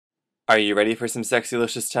Are you ready for some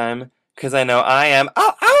Sexilicious time? Cause I know I am.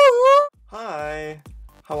 Ow, ow! Hi!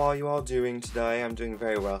 How are you all doing today? I'm doing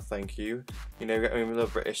very well, thank you. You know, got me a little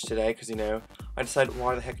British today, cause you know, I decided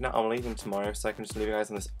why the heck not, I'm leaving tomorrow, so I can just leave you guys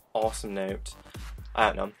on this awesome note. I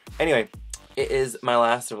don't know. Anyway, it is my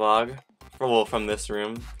last vlog, from this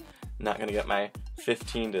room. Not gonna get my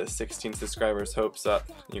 15 to 16 subscribers hopes up,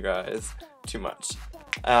 you guys, too much.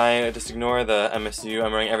 I just ignore the MSU.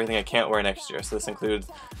 I'm wearing everything I can't wear next year, so this includes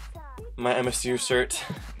my MSU shirt,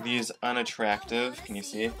 these unattractive, can you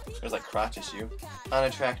see? There's like crotch issue.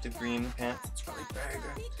 Unattractive green pants, it's really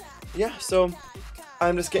big. Yeah, so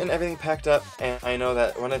I'm just getting everything packed up, and I know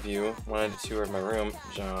that one of you wanted to tour my room,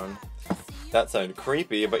 John. That sounded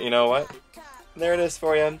creepy, but you know what? There it is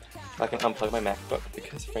for you. I can unplug my MacBook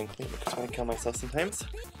because frankly, I'm trying to kill myself sometimes.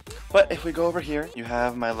 But if we go over here, you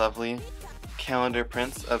have my lovely calendar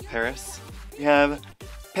prints of Paris. We have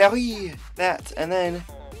Paris, that, and then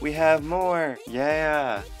we have more,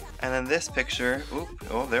 yeah. And then this picture, oop,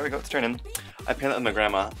 oh, there we go, it's turning. I painted that with my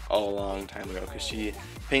grandma a long time ago because she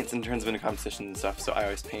paints and turns them into competitions and stuff, so I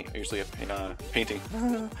always paint, usually painting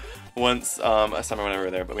once a summer when we were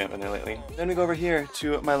there, but we haven't been there lately. Then we go over here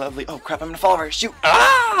to my lovely, oh crap, I'm gonna fall over, shoot,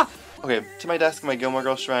 ah! Okay, to my desk, my Gilmore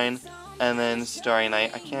Girls shrine, and then Starry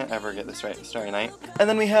Night. I can't ever get this right, Starry Night. And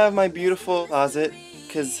then we have my beautiful closet,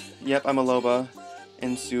 because, yep, I'm a loba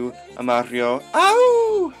into a Mario.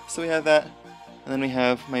 Ow! So we have that. And then we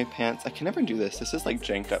have my pants. I can never do this. This is like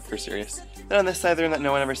janked up for serious. Then on this side of the room that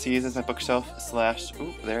no one ever sees is my bookshelf slash,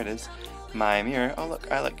 ooh, there it is, my mirror. Oh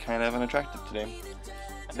look, I look kind of unattractive today.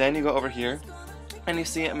 Then you go over here, and you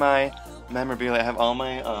see my memorabilia. I have all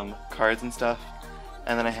my cards and stuff.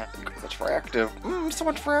 And then I have such attractive, so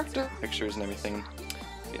much attractive pictures and everything.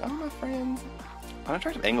 See all my friends.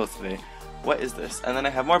 Unattractive angles today. What is this? And then I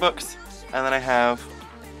have more books. And then I have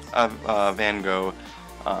a Van Gogh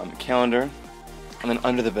calendar. And then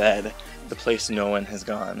under the bed, the place no one has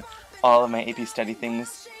gone, all of my AP study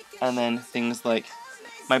things. And then things like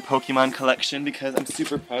my Pokemon collection because I'm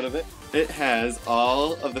super proud of it. It has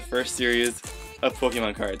all of the first series of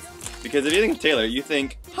Pokemon cards. Because if you think of Taylor, you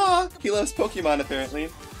think, ha, he loves Pokemon apparently.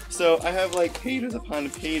 So I have like pages upon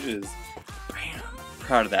pages. Bam.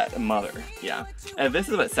 Proud of that, mother. Yeah. And this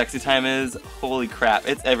is what sexy time is. Holy crap,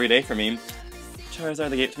 it's every day for me. Charizard,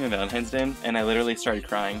 they gave it to me on Valentine's Day, and I literally started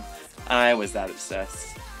crying. I was that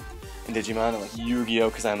obsessed. And Digimon, and like Yu-Gi-Oh,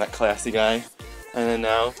 because I'm that classy guy. And then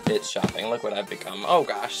now, it's shopping. Look what I've become. Oh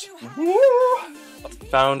gosh. Woo!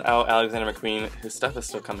 Found out Alexander McQueen, his stuff is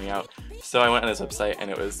still coming out. So I went on his website,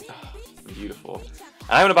 and it was beautiful.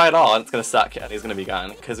 I'm gonna buy it all, and it's gonna suck, and he's gonna be gone.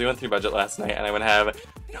 Because we went through budget last night, and I would have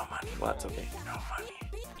no money. Well, that's okay. No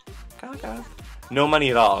money. God. No money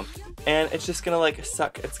at all. And it's just gonna like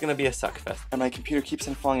suck. It's gonna be a suck fest. And my computer keeps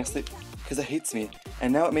on falling asleep because it hates me.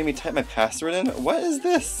 And now it made me type my password in. What is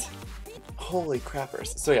this? Holy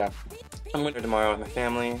crappers. So yeah, I'm going to tomorrow with my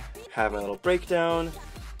family, have my little breakdown,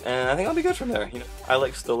 and I think I'll be good from there. You know, I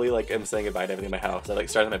like slowly like am saying goodbye to everything in my house. I like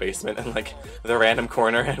started in my basement and like the random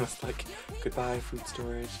corner and was like, goodbye food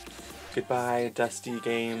storage, goodbye dusty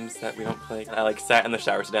games that we don't play. And I like sat in the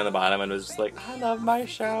shower today on the bottom and was just like, I love my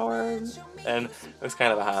shower. And it was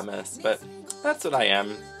kind of a hot mess, but that's what I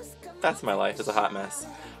am. That's my life, is a hot mess.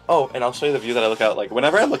 Oh, and I'll show you the view that I look out. Like,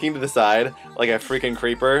 whenever I'm looking to the side, like a freaking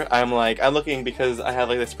creeper, I'm looking because I have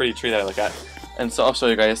like this pretty tree that I look at. And so I'll show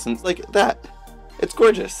you guys, since like that. It's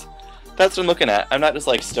gorgeous. That's what I'm looking at. I'm not just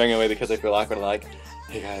like staring away because I feel awkward. I'm like,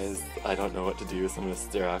 hey guys, I don't know what to do, so I'm gonna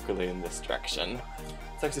stare awkwardly in this direction.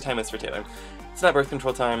 Sexy time is for Taylor. It's not birth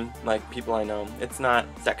control time, like people I know. It's not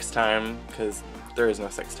sex time, because there is no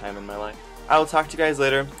sex time in my life. I will talk to you guys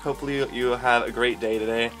later. Hopefully you have a great day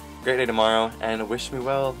today. Great day tomorrow, and wish me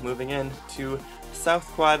well moving in to South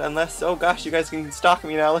Quad, unless, oh gosh, you guys can stalk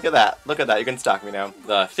me now. Look at that, you can stalk me now.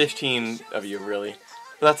 The 15 of you, really,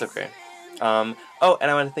 but that's okay. Oh,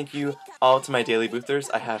 and I want to thank you all to my daily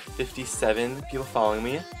boothers. I have 57 people following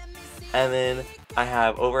me, and then I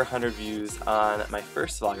have over 100 views on my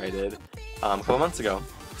first vlog I did a couple months ago.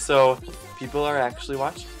 So people are actually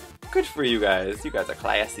watching. Good for you guys. You guys are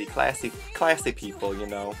classy people, you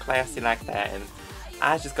know, classy like that. And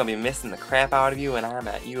I was just gonna be missing the crap out of you when I'm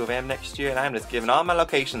at U of M next year, and I'm just giving all my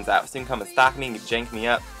locations out so you can come and stalk me and jank me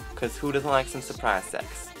up, because who doesn't like some surprise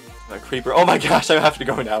sex? I'm a creeper. Oh my gosh, I have to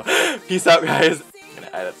go now. Peace out, guys. I'm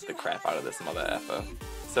gonna edit the crap out of this mother effer.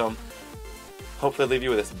 So, hopefully I leave you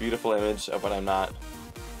with this beautiful image of what I'm not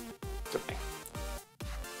doing.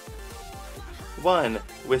 1.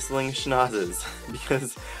 Whistling schnozzes,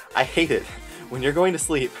 because I hate it when you're going to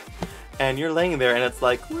sleep and you're laying there and it's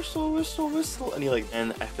like whistle, whistle, whistle, and you're like,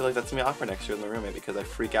 and I feel like that's gonna be awkward next year with my roommate because I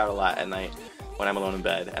freak out a lot at night when I'm alone in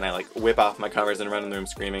bed, and I like whip off my covers and run in the room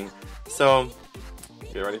screaming. So,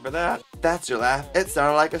 get ready for that. That's your laugh. It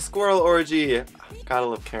sounded like a squirrel orgy. Gotta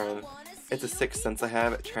love Karen. It's a sixth sense I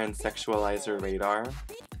have. Transsexualizer radar.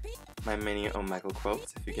 My mini Omegle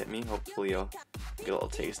quotes, if you get me. Hopefully you'll get a little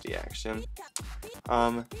tasty action.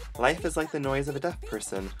 Life is like the noise of a deaf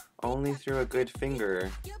person, only through a good finger.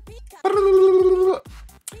 That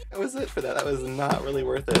was it for that. That was not really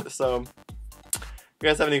worth it. So, if you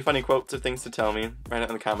guys have any funny quotes or things to tell me, write it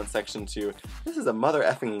in the comment section too. This is a mother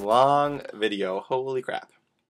effing long video. Holy crap.